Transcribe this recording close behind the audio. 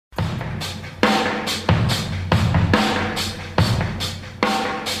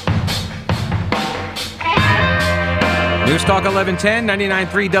News Talk 1110,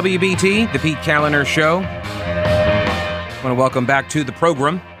 99.3 WBT, the Pete Kaliner Show. I want to welcome back to the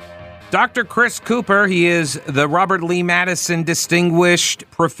program Dr. Chris Cooper. He is the Robert Lee Madison Distinguished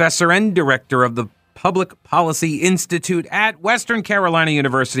Professor and Director of the Public Policy Institute at Western Carolina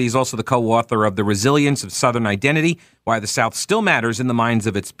University. He's also the co-author of The Resilience of Southern Identity, Why the South Still Matters in the Minds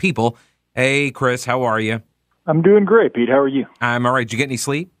of Its People. Hey, Chris, how are you? I'm doing great, Pete. How are you? I'm all right. Did you get any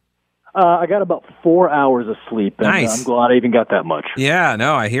sleep? I got about 4 hours of sleep, and nice. I'm glad I even got that much. Yeah,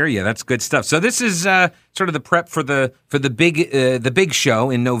 no, I hear you. That's good stuff. So this is sort of the prep for the big show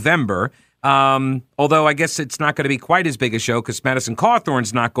in November. Although I guess it's not going to be quite as big a show because Madison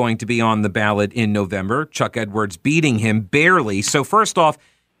Cawthorn's not going to be on the ballot in November. Chuck Edwards beating him barely. So first off,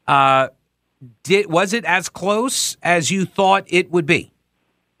 was it as close as you thought it would be?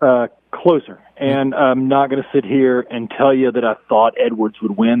 Closer. And I'm not going to sit here and tell you that I thought Edwards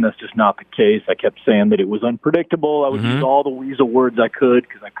would win. That's just not the case. I kept saying that it was unpredictable. I would use all the weasel words I could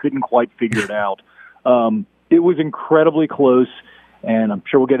because I couldn't quite figure it out. It was incredibly close, and I'm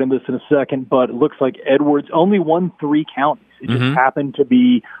sure we'll get into this in a second, but it looks like Edwards only won 3 counties. It just happened to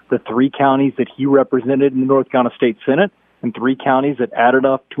be the 3 counties that he represented in the North Carolina State Senate and 3 counties that added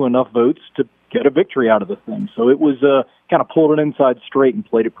up to enough votes to get a victory out of the thing. So it was kind of pulled it inside straight and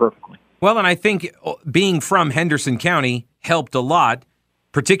played it perfectly. Well, and I think being from Henderson County helped a lot,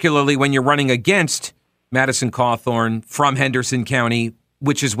 particularly when you're running against Madison Cawthorn from Henderson County,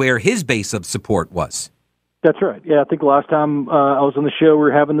 which is where his base of support was. That's right. Yeah, I think last time I was on the show, we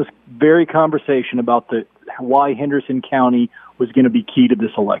were having this very conversation about why Henderson County was going to be key to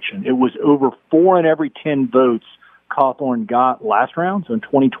this election. It was over 4 in every 10 votes Cawthorn got last round, so in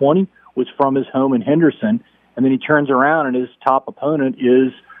 2020, was from his home in Henderson, and then he turns around and his top opponent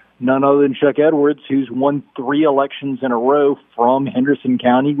is none other than Chuck Edwards, who's won 3 elections in a row from Henderson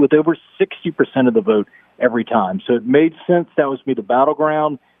County with over 60% of the vote every time. So it made sense that was be the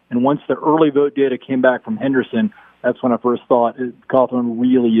battleground. And once the early vote data came back from Henderson, that's when I first thought Cawthorn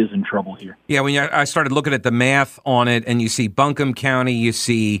really is in trouble here. Yeah, when I started looking at the math on it, and you see Buncombe County, you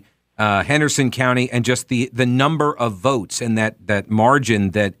see Henderson County, and just the number of votes and that margin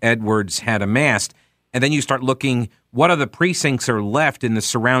that Edwards had amassed, and then you start looking what other precincts are left in the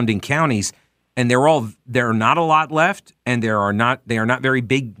surrounding counties, and there are not a lot left, and they are not very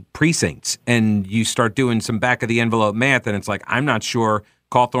big precincts. And you start doing some back of the envelope math, and it's like, I'm not sure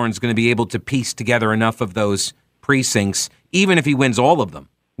Cawthorn's going to be able to piece together enough of those precincts, even if he wins all of them,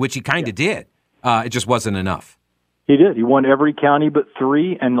 which he kind of did. It just wasn't enough. He did. He won every county but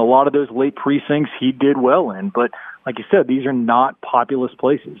 3, and a lot of those late precincts he did well in. But like you said, these are not populous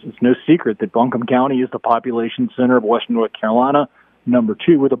places. It's no secret that Buncombe County is the population center of Western North Carolina. Number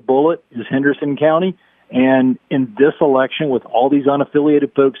 2 with a bullet is Henderson County. And in this election, with all these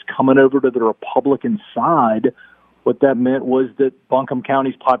unaffiliated folks coming over to the Republican side, what that meant was that Buncombe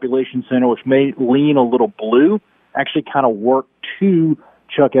County's population center, which may lean a little blue, actually kind of worked to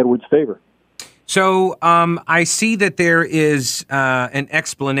Chuck Edwards' favor. So I see that there is an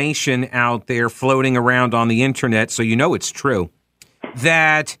explanation out there floating around on the internet, so you know it's true,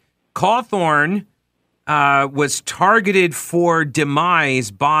 that Cawthorn was targeted for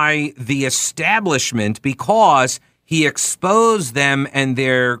demise by the establishment because he exposed them and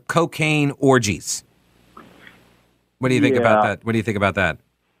their cocaine orgies. What do you think about that? What do you think about that?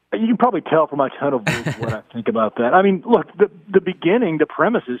 You can probably tell from my tone of voice what I think about that. I mean, look, the beginning, the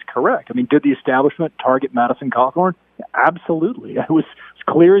premise is correct. I mean, did the establishment target Madison Cawthorn? Absolutely. It was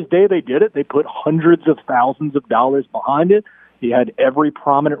clear as day they did it. They put hundreds of thousands of dollars behind it. You had every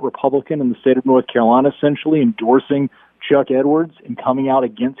prominent Republican in the state of North Carolina essentially endorsing Chuck Edwards and coming out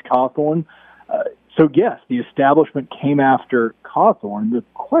against Cawthorn. So, yes, the establishment came after Cawthorn. The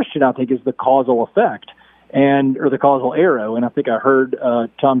question, I think, is the causal effect. Or the causal arrow, and I think I heard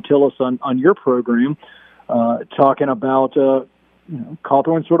Tom Tillis on your program talking about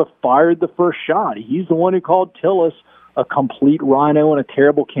Cawthorn sort of fired the first shot. He's the one who called Tillis a complete rhino and a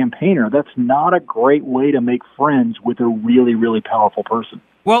terrible campaigner. That's not a great way to make friends with a really, really powerful person.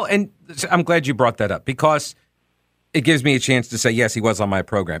 Well, and I'm glad you brought that up because it gives me a chance to say, yes, he was on my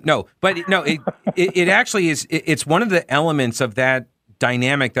program. It actually is. It's one of the elements of that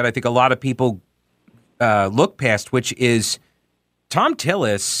dynamic that I think a lot of people look past, which is Tom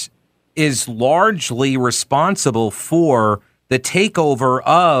Tillis is largely responsible for the takeover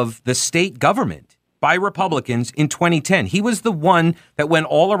of the state government by Republicans in 2010. He was the one that went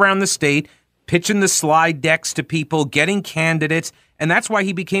all around the state, pitching the slide decks to people, getting candidates, and that's why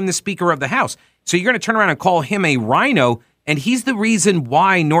he became the Speaker of the House. So you're going to turn around and call him a rhino, and he's the reason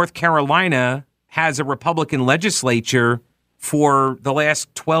why North Carolina has a Republican legislature for the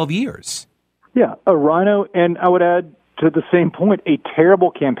last 12 years. Yeah, a rhino, and I would add to the same point, a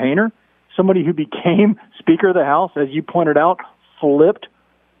terrible campaigner, somebody who became Speaker of the House, as you pointed out, flipped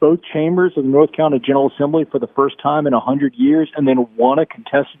both chambers of the North Carolina General Assembly for the first time in 100 years, and then won a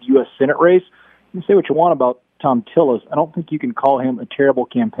contested U.S. Senate race. You can say what you want about Tom Tillis. I don't think you can call him a terrible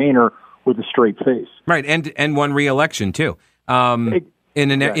campaigner with a straight face. Right, and won re-election, too, in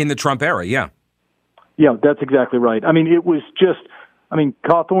the Trump era, yeah. Yeah, that's exactly right. I mean, it was just,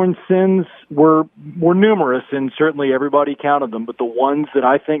 Cawthorn's sins were numerous, and certainly everybody counted them, but the ones that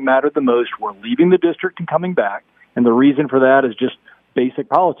I think mattered the most were leaving the district and coming back, and the reason for that is just basic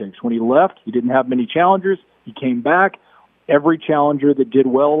politics. When he left, he didn't have many challengers. He came back. Every challenger that did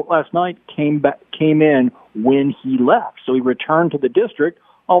well last night came in when he left. So he returned to the district.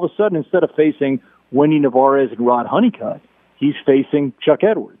 All of a sudden, instead of facing Wendy Navarez and Rod Honeycutt, he's facing Chuck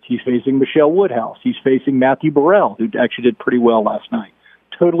Edwards. He's facing Michelle Woodhouse. He's facing Matthew Burrell, who actually did pretty well last night.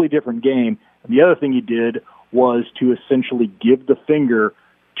 Totally different game. And the other thing he did was to essentially give the finger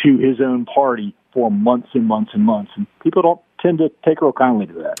to his own party for months and months and months. And people don't tend to take real kindly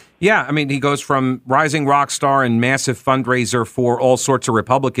to that. Yeah, I mean, he goes from rising rock star and massive fundraiser for all sorts of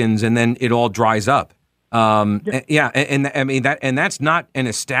Republicans, and then it all dries up. And I mean that's not an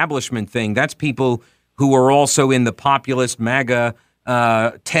establishment thing. That's people who are also in the populist MAGA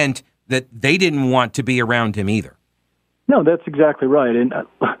tent that they didn't want to be around him either. No, that's exactly right. And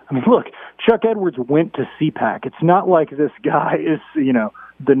look, Chuck Edwards went to CPAC. It's not like this guy is,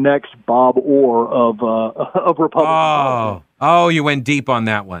 the next Bob Orr of Republicans. Oh, you went deep on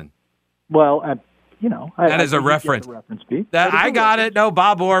that one. Well, that is a reference. I got it. No,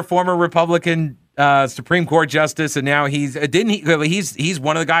 Bob Orr, former Republican Supreme Court justice, and now he's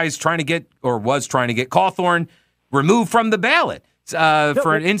one of the guys trying to get Cawthorn removed from the ballot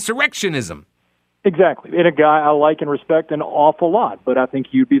for insurrectionism. Exactly. And a guy I like and respect an awful lot, but I think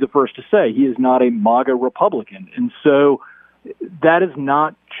you'd be the first to say he is not a MAGA Republican. And so that is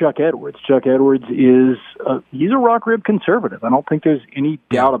not Chuck Edwards. Chuck Edwards he's a rock rib conservative. I don't think there's any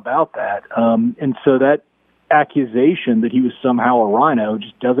doubt about that. And so that accusation that he was somehow a rhino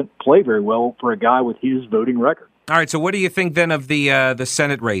just doesn't play very well for a guy with his voting record. All right. So what do you think then of the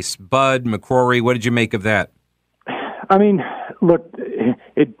Senate race? Bud, McCrory, what did you make of that? I mean, look,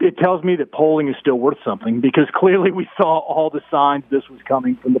 it tells me that polling is still worth something because clearly we saw all the signs this was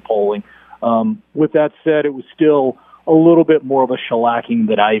coming from the polling. With that said, it was still a little bit more of a shellacking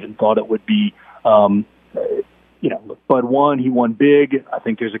than I even thought it would be. Bud won. He won big. I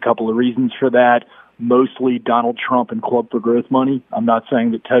think there's a couple of reasons for that. Mostly Donald Trump and Club for Growth money. I'm not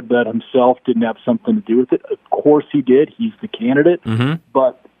saying that Ted Budd himself didn't have something to do with it. Of course he did. He's the candidate. Mm-hmm.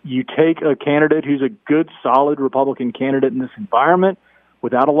 But you take a candidate who's a good, solid Republican candidate in this environment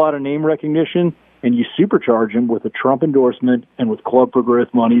without a lot of name recognition, and you supercharge him with a Trump endorsement and with Club for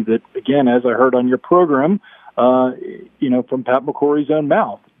Growth money that, again, as I heard on your program, from Pat McCrory's own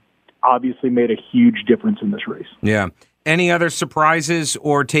mouth, obviously made a huge difference in this race. Yeah. Any other surprises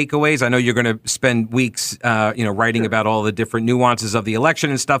or takeaways? I know you're going to spend weeks, writing about all the different nuances of the election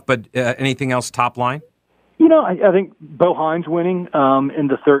and stuff, but anything else top line? I think Bo Hines winning in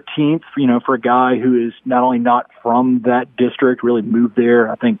the 13th, for a guy who is not only not from that district, really moved there,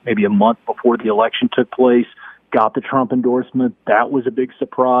 I think maybe a month before the election took place, got the Trump endorsement. That was a big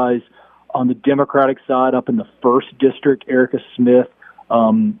surprise. On the Democratic side, up in the 1st District, Erica Smith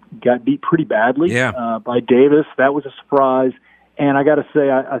got beat pretty badly by Davis. That was a surprise. And I got to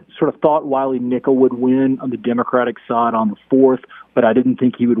say, I sort of thought Wiley Nickel would win on the Democratic side on the 4th, but I didn't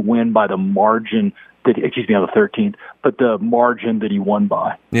think he would win by the margin on the 13th, but the margin that he won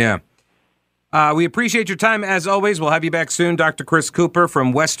by. Yeah. We appreciate your time, as always. We'll have you back soon. Dr. Chris Cooper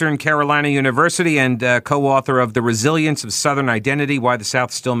from Western Carolina University and co-author of The Resilience of Southern Identity, Why the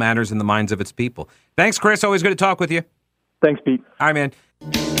South Still Matters in the Minds of Its People. Thanks, Chris. Always good to talk with you. Thanks, Pete. All right, man.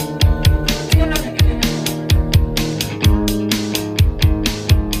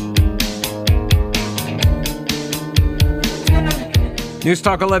 News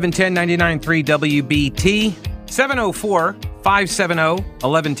Talk 1110 99.3 WBT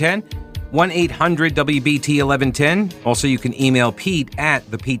 704-570-1110 1-800-WBT-1110. Also, you can email Pete at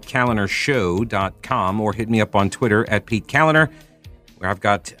thePeteCallender.com or hit me up on Twitter at Pete Callender, where I've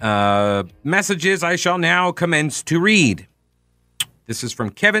got messages I shall now commence to read. This is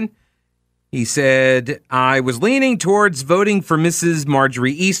from Kevin. He said, I was leaning towards voting for Mrs.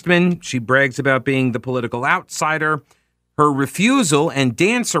 Marjorie Eastman. She brags about being the political outsider. Her refusal and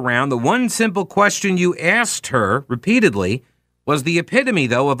dance around the one simple question you asked her repeatedly was the epitome,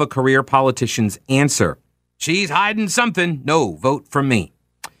 though, of a career politician's answer. She's hiding something. No, vote for me.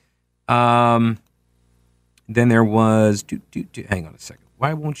 Then there was... hang on a second.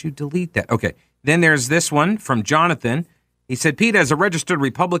 Why won't you delete that? Okay. Then there's this one from Jonathan. He said, Pete, as a registered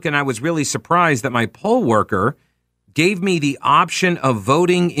Republican, I was really surprised that my poll worker gave me the option of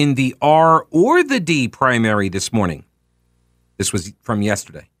voting in the R or the D primary this morning. This was from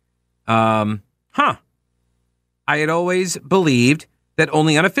yesterday. I had always believed that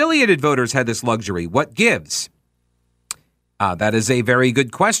only unaffiliated voters had this luxury. What gives? That is a very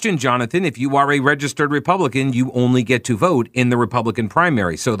good question, Jonathan. If you are a registered Republican, you only get to vote in the Republican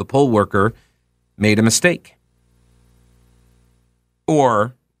primary. So the poll worker made a mistake.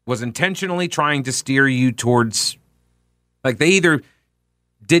 Or was intentionally trying to steer you towards, like they either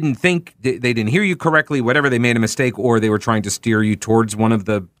didn't think, they didn't hear you correctly, whatever, they made a mistake, or they were trying to steer you towards one of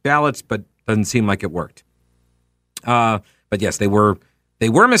the ballots, but doesn't seem like it worked. But yes, they were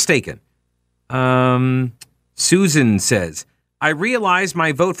mistaken. Susan says, I realized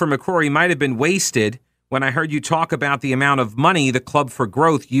my vote for McCrory might have been wasted when I heard you talk about the amount of money the Club for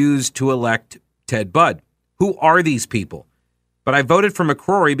Growth used to elect Ted Budd. Who are these people? But I voted for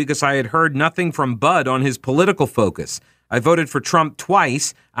McCrory because I had heard nothing from Budd on his political focus. I voted for Trump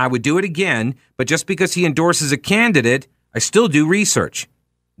twice. I would do it again, but just because he endorses a candidate, I still do research.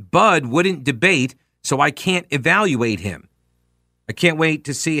 Budd wouldn't debate, so I can't evaluate him. I can't wait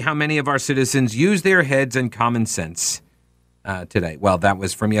to see how many of our citizens use their heads and common sense today. Well, that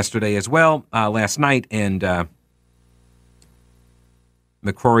was from yesterday as well, last night, and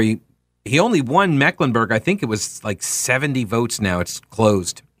McCrory, he only won Mecklenburg. I think it was like 70 votes now. It's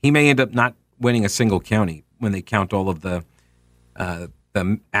closed. He may end up not winning a single county when they count all of the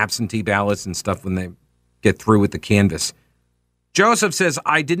absentee ballots and stuff when they get through with the canvass. Joseph says,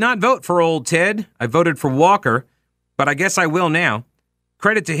 I did not vote for old Ted. I voted for Walker, but I guess I will now.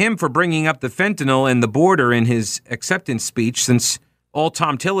 Credit to him for bringing up the fentanyl and the border in his acceptance speech, since all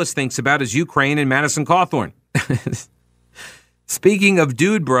Tom Tillis thinks about is Ukraine and Madison Cawthorn. Speaking of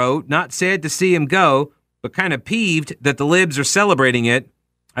dude bro, not sad to see him go, but kind of peeved that the libs are celebrating it.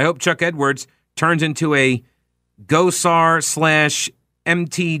 I hope Chuck Edwards turns into a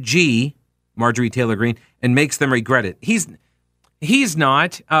GOSAR/MTG, Marjorie Taylor Greene, and makes them regret it. He's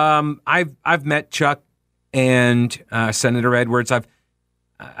not. I've met Chuck and Senator Edwards.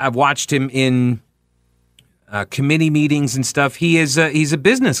 I've watched him in committee meetings and stuff. He's a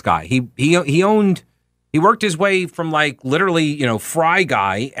business guy. He worked his way from like literally, fry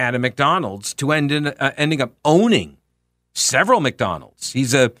guy at a McDonald's to ending up owning several McDonald's.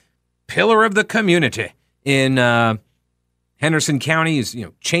 He's a pillar of the community in Henderson County. He's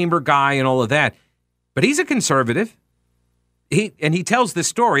chamber guy and all of that. But he's a conservative. He tells this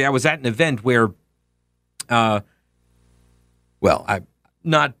story. I was at an event where, I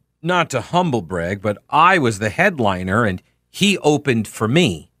not to humble brag, but I was the headliner and he opened for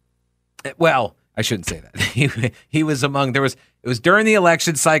me. Well, I shouldn't say that. He was among, it was during the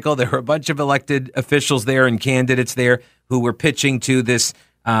election cycle. There were a bunch of elected officials there and candidates there who were pitching to this.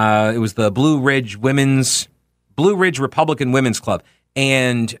 It was the Blue Ridge Republican Women's Club.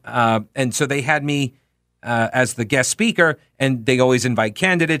 And so they had me as the guest speaker, and they always invite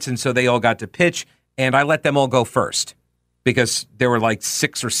candidates. And so they all got to pitch, and I let them all go first because there were like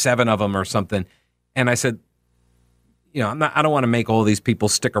 6 or 7 of them or something. And I said, I don't want to make all these people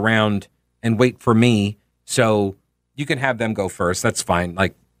stick around and wait for me. So you can have them go first. That's fine.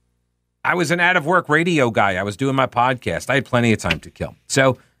 Like, I was an out-of-work radio guy. I was doing my podcast. I had plenty of time to kill.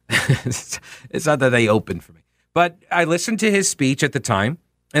 So it's not that they opened for me. But I listened to his speech at the time,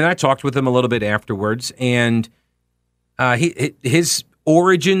 and I talked with him a little bit afterwards. And his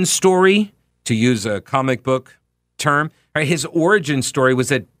origin story, to use a comic book term, right, his origin story was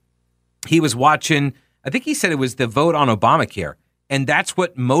that he was watching, I think he said it was the vote on Obamacare. And that's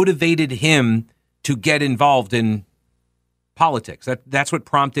what motivated him to get involved in politics. That's what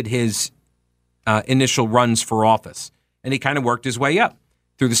prompted his initial runs for office. And he kind of worked his way up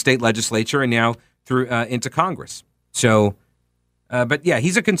through the state legislature and now through into Congress. So, but yeah,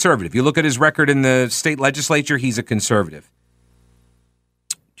 he's a conservative. You look at his record in the state legislature, he's a conservative.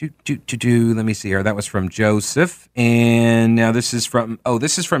 Let me see here. That was from Joseph. And now this is from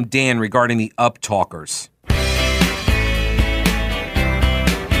Dan regarding the uptalkers.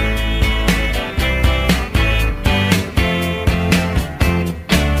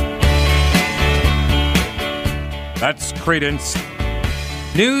 That's Credence.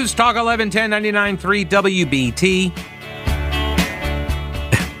 News Talk 1110 99.3 WBT.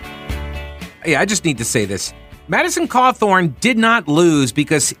 Yeah, I just need to say this. Madison Cawthorn did not lose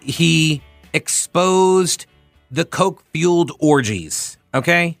because he exposed the coke-fueled orgies,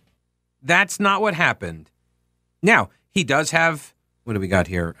 okay? That's not what happened. Now, he does have, what do we got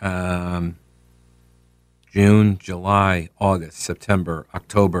here? June, July, August, September,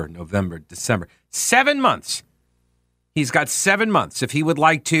 October, November, December. 7 months. He's got 7 months. If he would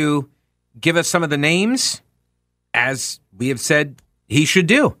like to give us some of the names, as we have said he should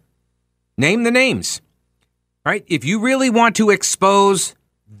do. Name the names. Right? If you really want to expose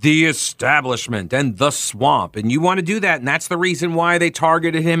the establishment and the swamp, and you want to do that, and that's the reason why they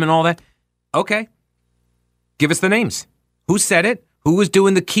targeted him and all that, okay. Give us the names. Who said it? Who was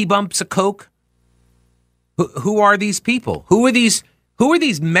doing the key bumps of coke? Who are these people? Who are these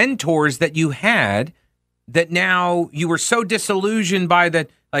mentors that you had that now you were so disillusioned by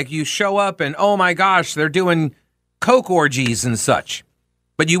that, like you show up and, oh my gosh, they're doing coke orgies and such,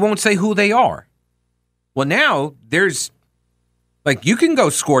 but you won't say who they are. Well, now there's, like, you can go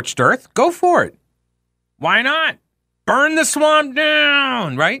scorched earth. Go for it. Why not? Burn the swamp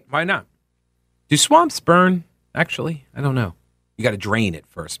down, right? Why not? Do swamps burn, actually? I don't know. You got to drain it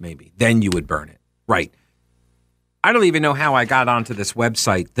first, maybe. Then you would burn it. Right. I don't even know how I got onto this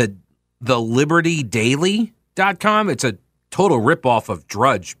website, the libertydaily.com. It's a total ripoff of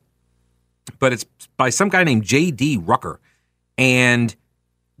Drudge, but it's by some guy named J.D. Rucker. And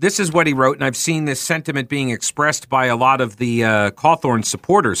this is what he wrote, and I've seen this sentiment being expressed by a lot of the Cawthorn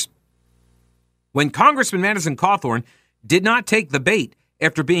supporters. When Congressman Madison Cawthorn did not take the bait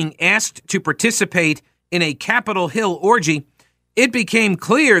after being asked to participate in a Capitol Hill orgy, it became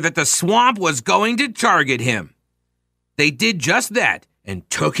clear that the swamp was going to target him. They did just that and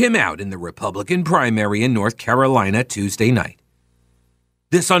took him out in the Republican primary in North Carolina Tuesday night.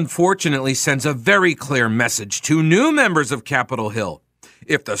 This unfortunately sends a very clear message to new members of Capitol Hill.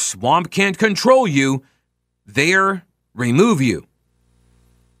 If the swamp can't control you, they'll remove you.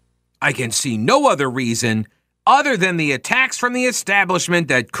 I can see no other reason other than the attacks from the establishment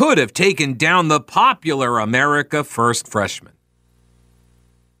that could have taken down the popular America First freshman.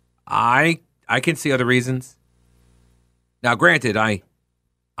 I can see other reasons. Now, granted,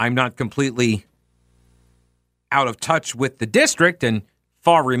 I'm not completely out of touch with the district and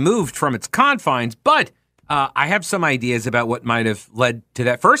far removed from its confines, but I have some ideas about what might have led to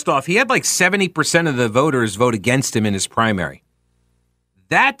that. First off, he had like 70% of the voters vote against him in his primary.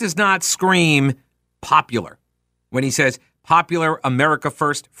 That does not scream popular. When he says popular America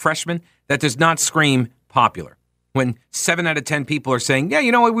First freshman, that does not scream popular. When 7 out of 10 people are saying, yeah,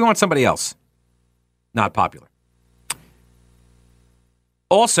 you know what, we want somebody else. Not popular.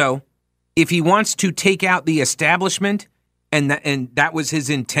 Also, if he wants to take out the establishment, and that was his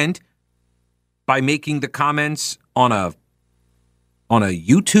intent by making the comments on a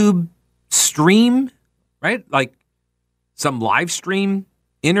YouTube stream, right? Like some live stream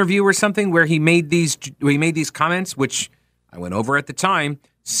interview or something where he made these comments, which I went over at the time,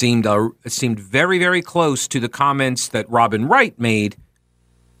 seemed very, very close to the comments that Robin Wright made,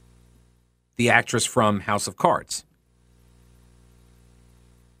 the actress from House of Cards.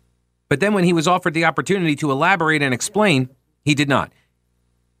 But then when he was offered the opportunity to elaborate and explain, he did not.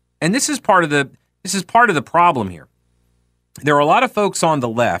 And this is part of the problem here. There are a lot of folks on the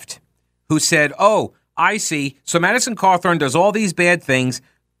left who said, oh, I see. So Madison Cawthorn does all these bad things,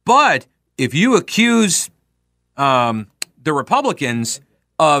 but if you accuse the Republicans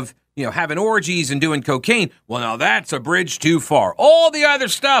of, having orgies and doing cocaine, well, now that's a bridge too far. All the other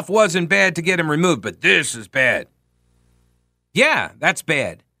stuff wasn't bad to get him removed, but this is bad. Yeah, that's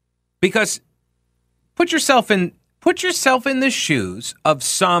bad. Because put yourself in the shoes of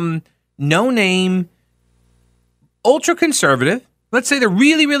some no-name, ultra-conservative, let's say they're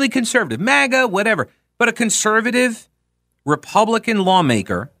really, really conservative, MAGA, whatever, but a conservative Republican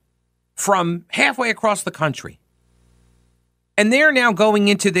lawmaker from halfway across the country. And they're now going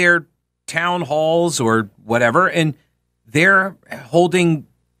into their town halls or whatever, and they're holding,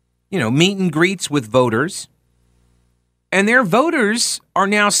 meet and greets with voters. And their voters are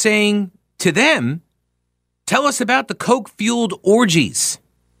now saying to them, tell us about the coke-fueled orgies.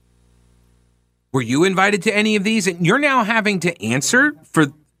 Were you invited to any of these? And you're now having to answer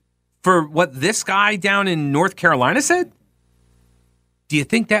for what this guy down in North Carolina said? Do you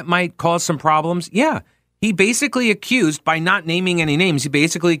think that might cause some problems? Yeah. He basically accused, by not naming any names, he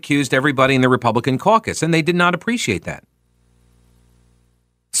basically accused everybody in the Republican caucus, and they did not appreciate that.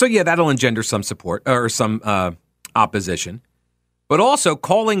 So, yeah, that'll engender some support or some opposition. But also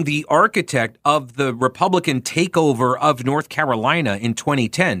calling the architect of the Republican takeover of North Carolina in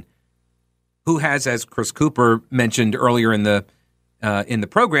 2010, who has, as Chris Cooper mentioned earlier in the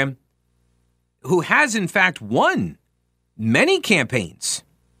program, who has in fact won many campaigns.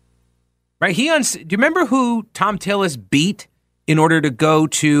 Right? Do you remember who Tom Tillis beat in order to go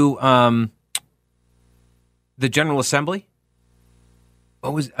to the General Assembly?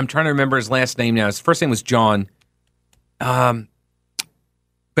 I'm trying to remember his last name now. His first name was John. But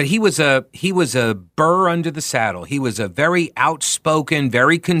he was a burr under the saddle. He was a very outspoken,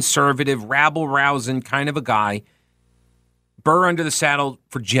 very conservative, rabble-rousing kind of a guy. Burr under the saddle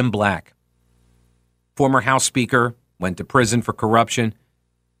for Jim Black. Former House Speaker, went to prison for corruption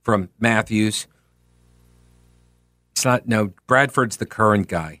from Matthews. Bradford's the current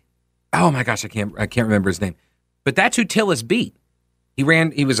guy. Oh my gosh, I can't remember his name. But that's who Tillis beat. He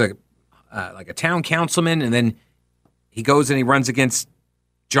was a town councilman, and then he goes and he runs against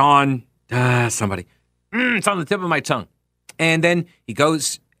John, somebody. It's on the tip of my tongue. And then he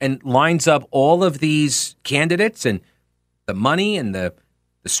goes and lines up all of these candidates and the money and the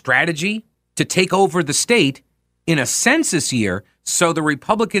strategy to take over the state in a census year so the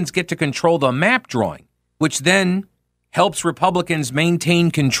Republicans get to control the map drawing, which then helps Republicans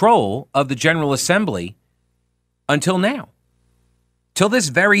maintain control of the General Assembly until now. Till this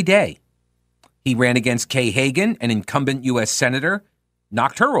very day. He ran against Kay Hagan, an incumbent U.S. senator,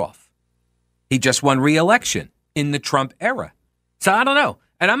 knocked her off. He just won re-election in the Trump era. So I don't know.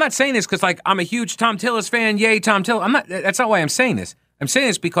 And I'm not saying this because, I'm a huge Tom Tillis fan. Yay, Tom Tillis. That's not why I'm saying this. I'm saying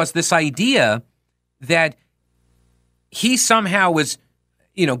this because this idea that he somehow was,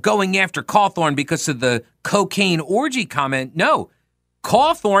 going after Cawthorn because of the cocaine orgy comment. No,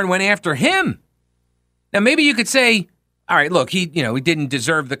 Cawthorn went after him. Now, maybe you could say, all right, look, he didn't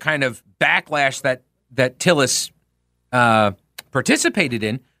deserve the kind of backlash that Tillis participated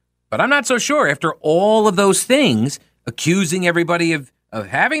in, but I'm not so sure. After all of those things, accusing everybody of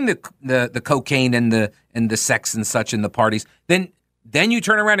having the cocaine and the sex and such in the parties, then you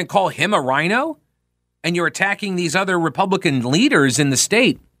turn around and call him a rhino, and you're attacking these other Republican leaders in the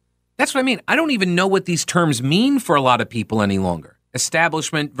state. That's what I mean. I don't even know what these terms mean for a lot of people any longer.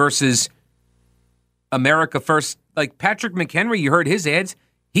 Establishment versus America first. Like Patrick McHenry, you heard his ads.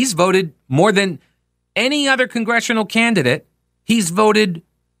 He's voted more than any other congressional candidate. He's voted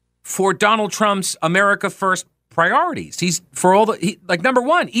for Donald Trump's America first priorities. He's for number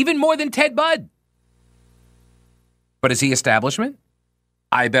one, even more than Ted Budd. But is he establishment?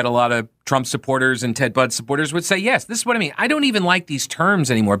 I bet a lot of Trump supporters and Ted Budd supporters would say yes. This is what I mean. I don't even like these terms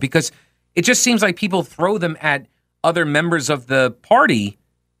anymore because it just seems like people throw them at other members of the party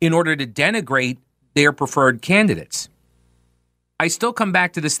in order to denigrate their preferred candidates. I still come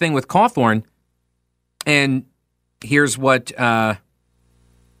back to this thing with Cawthorn, and here's what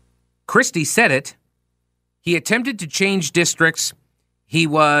Christie said it. He attempted to change districts. He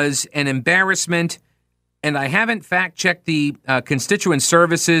was an embarrassment, and I haven't fact-checked the constituent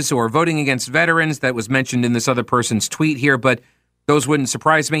services or voting against veterans that was mentioned in this other person's tweet here, but those wouldn't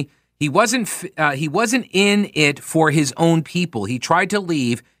surprise me. He wasn't in it for his own people. He tried to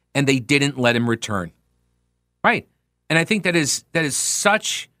leave, and they didn't let him return. Right. And I think that is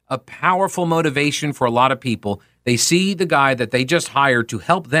such a powerful motivation for a lot of people. They see the guy that they just hired to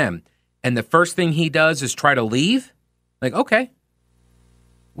help them, and the first thing he does is try to leave. Like, okay,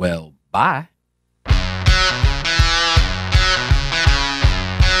 well, bye.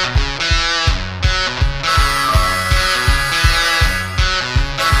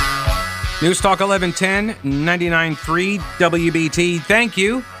 News Talk 1110, 99.3 WBT. Thank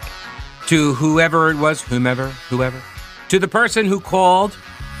you to whoever it was, whomever, to the person who called.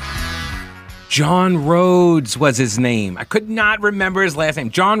 John Rhodes was his name. I could not remember his last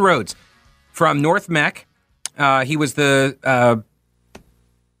name. John Rhodes from North Mech. He was the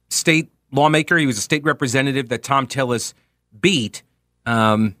state lawmaker. He was a state representative that Tom Tillis beat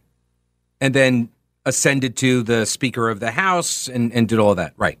and then ascended to the Speaker of the House and did all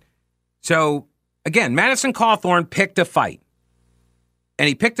that. Right. So, again, Madison Cawthorn picked a fight. And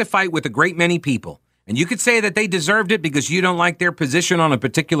he picked a fight with a great many people. And you could say that they deserved it because you don't like their position on a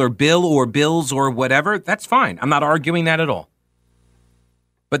particular bill or bills or whatever. That's fine. I'm not arguing that at all.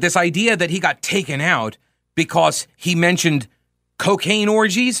 But this idea that he got taken out because he mentioned cocaine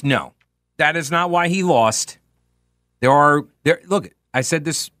orgies, no. That is not why he lost. Look, I said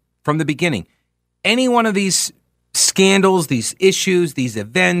this from the beginning. Any one of these scandals, these issues, these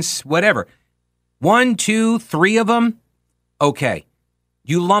events, whatever, 1, 2, 3 of them, okay.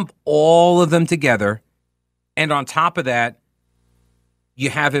 You lump all of them together, and on top of that,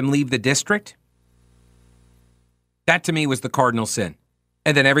 you have him leave the district. That, to me, was the cardinal sin.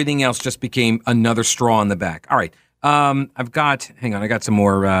 And then everything else just became another straw in the back. All right. I got some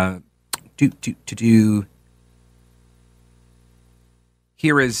more.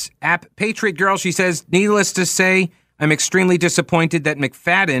 Here is App Patriot Girl. She says, needless to say, I'm extremely disappointed that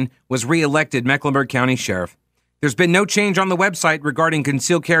McFadden was reelected Mecklenburg County Sheriff. There's been no change on the website regarding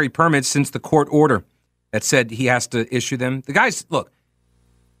concealed carry permits since the court order that said he has to issue them. The guys, look,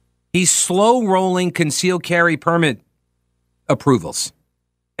 He's slow-rolling concealed carry permit approvals.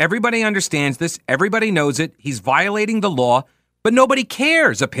 Everybody understands this. Everybody knows it. He's violating the law, but nobody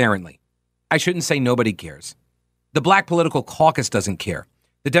cares, apparently. I shouldn't say nobody cares. The Black Political Caucus doesn't care.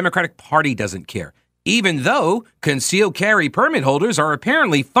 The Democratic Party doesn't care, even though concealed carry permit holders are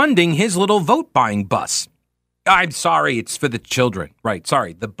apparently funding his little vote-buying bus. I'm sorry, it's for the children. Right,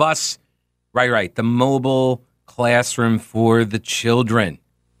 sorry, the bus, right, the mobile classroom for the children.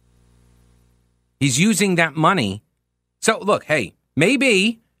 He's using that money. So, look, hey,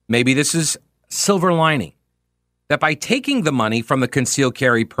 maybe this is silver lining. That by taking the money from the concealed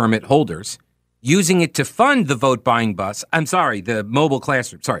carry permit holders, using it to fund the vote-buying bus, the mobile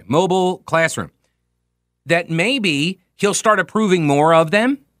classroom, that maybe he'll start approving more of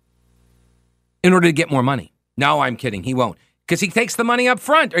them in order to get more money. No, I'm kidding. He won't. Because he takes the money up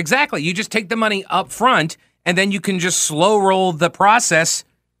front. Exactly. You just take the money up front, and then you can just slow roll the process.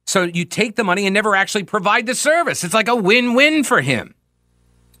 So you take the money and never actually provide the service. It's like a win-win for him.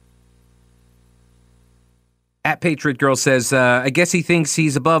 At Patriot Girl says, I guess he thinks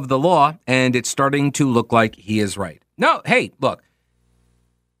he's above the law, and it's starting to look like he is right. No, hey, look.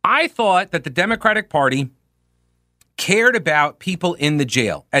 I thought that the Democratic Party cared about people in the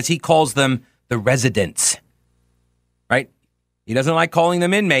jail, as he calls them, the residents. Right? He doesn't like calling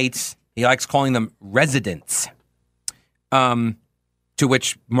them inmates. He likes calling them residents. To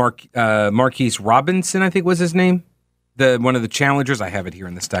which Marquise Robinson, I think was his name, one of the challengers. I have it here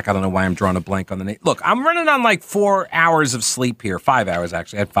in the stack. I don't know why I'm drawing a blank on the name. Look, I'm running on like 4 hours of sleep here. 5 hours,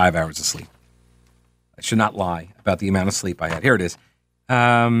 actually. I had 5 hours of sleep. I should not lie about the amount of sleep I had. Here it is.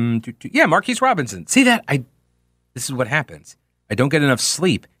 Marquise Robinson. See that? This is what happens. I don't get enough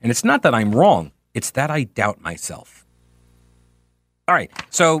sleep, and it's not that I'm wrong. It's that I doubt myself. All right,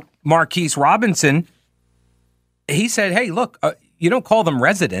 so Marquise Robinson, he said, hey, look, you don't call them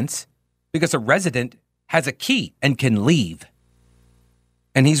residents because a resident has a key and can leave.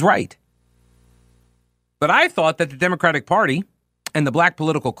 And he's right. But I thought that the Democratic Party and the Black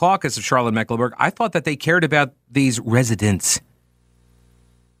Political Caucus of Charlotte-Mecklenburg, I thought that they cared about these residents.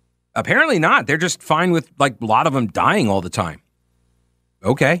 Apparently not. They're just fine with, like, a lot of them dying all the time.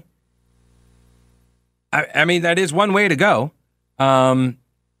 Okay. I mean, that is one way to go.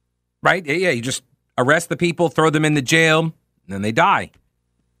 Right? Yeah, you just arrest the people, throw them in the jail, and then they die.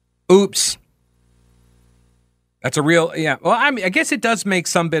 Oops. That's a real, yeah. Well, I mean, I guess it does make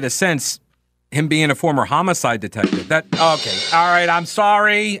some bit of sense, him being a former homicide detective. Okay. All right, I'm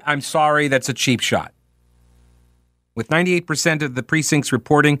sorry. That's a cheap shot. With 98% of the precincts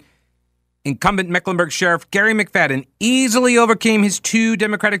reporting, incumbent Mecklenburg Sheriff Gary McFadden easily overcame his two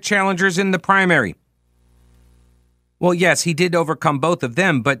Democratic challengers in the primary. Well, yes, he did overcome both of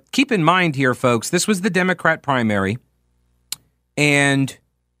them, but keep in mind here, folks, this was the Democrat primary, and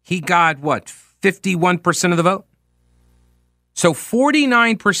he got, 51% of the vote? So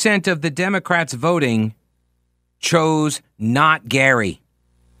 49% of the Democrats voting chose not Gary.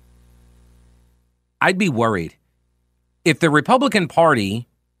 I'd be worried. If the Republican Party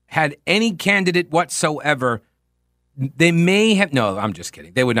had any candidate whatsoever, they may have... No, I'm just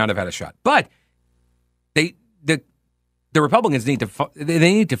kidding. They would not have had a shot. But the Republicans need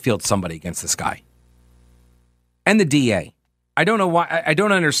to field somebody against this guy. And the DA. I don't know why. I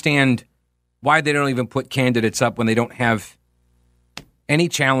don't understand why they don't even put candidates up when they don't have any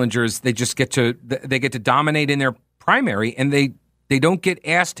challengers. They just get to dominate in their primary, and they don't get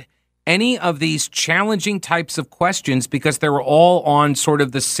asked any of these challenging types of questions because they're all on sort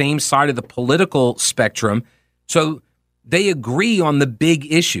of the same side of the political spectrum. So they agree on the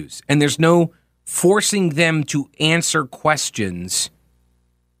big issues, and there's no forcing them to answer questions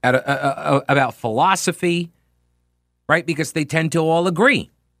about philosophy, right? Because they tend to all agree.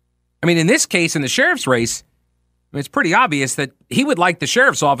 I mean, in this case, in the sheriff's race, it's pretty obvious that he would like the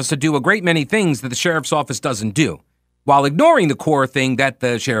sheriff's office to do a great many things that the sheriff's office doesn't do, while ignoring the core thing that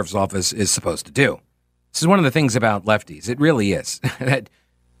the sheriff's office is supposed to do. This is one of the things about lefties. It really is. That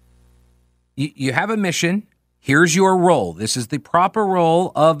you have a mission. Here's your role. This is the proper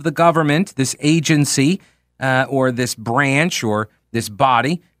role of the government, this agency, or this branch, or this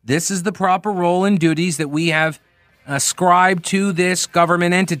body. This is the proper role and duties that we have ascribed to this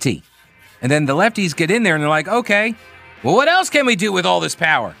government entity. And then the lefties get in there and they're like, okay, well, what else can we do with all this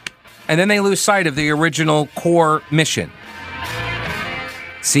power? And then they lose sight of the original core mission.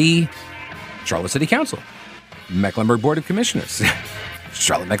 See, Charlotte City Council, Mecklenburg Board of Commissioners,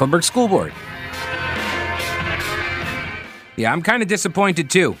 Charlotte-Mecklenburg School Board. Yeah, I'm kind of disappointed,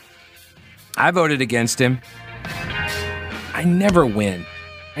 too. I voted against him. I never win.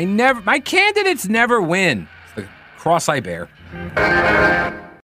 My candidates never win. It's the cross I bear.